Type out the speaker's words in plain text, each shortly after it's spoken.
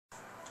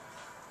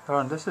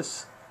Aaron, this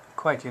is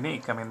quite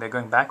unique. I mean, they're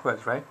going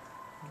backwards, right?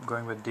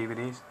 Going with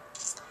DVDs.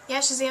 Yeah,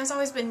 Shazam's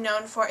always been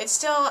known for it.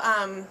 Still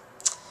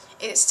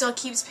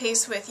keeps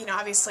pace with,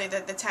 obviously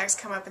the tags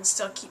come up and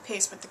still keep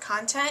pace with the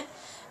content.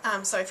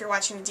 So if you're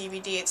watching a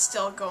DVD, it's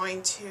still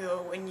going to,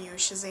 when you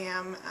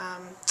Shazam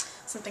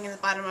something in the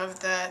bottom of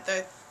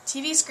the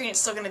TV screen, it's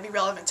still going to be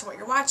relevant to what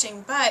you're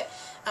watching. But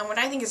what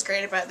I think is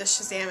great about this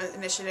Shazam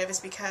initiative is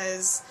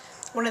because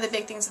one of the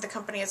big things that the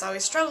company has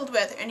always struggled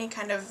with, any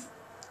kind of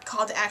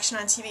call to action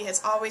on TV,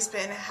 has always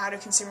been how do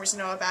consumers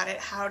know about it?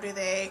 How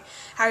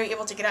are you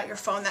able to get out your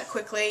phone that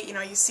quickly?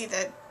 You see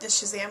the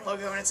Shazam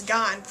logo and it's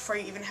gone before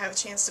you even have a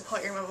chance to pull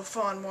out your mobile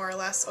phone, more or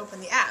less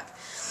open the app.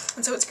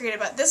 And so what's great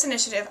about this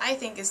initiative, I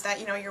think, is that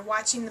you're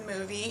watching the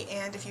movie,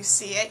 and if you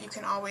see it, you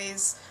can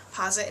always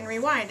pause it and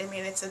rewind. I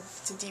mean, it's a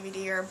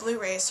DVD or a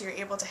Blu-ray, so you're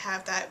able to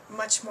have that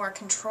much more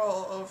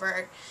control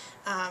over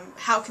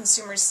how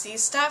consumers see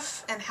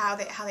stuff and how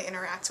they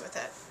interact with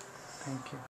it. Thank you.